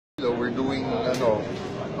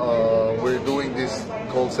we're doing this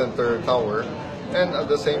call center tower. And at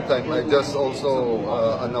the same time, I just also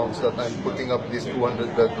announced that I'm putting up this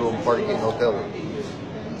 200-bedroom parking hotel.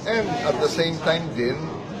 And at the same time,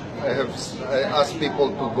 I asked people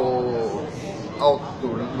to go out to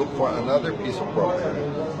look for another piece of property.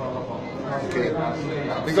 Okay,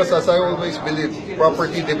 because as I always believe,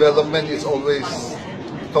 property development is always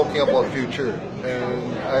talking about future,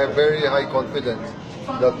 and I have very high confidence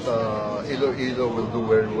that Iloilo will do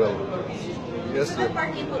very well. Yes, the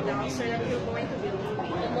parking hotel, sir, that you're going to build will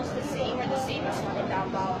be almost the same or the same as one in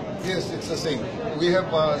Davao? Yes, it's the same. We have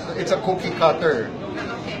it's a cookie cutter.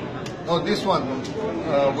 Okay. No, this one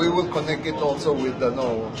we will connect it also with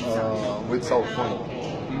with South Point.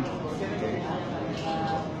 Okay.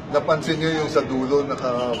 Napansin niyo yung sa dulo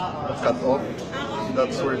naka-cut off.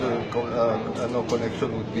 That's where the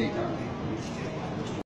connection would be.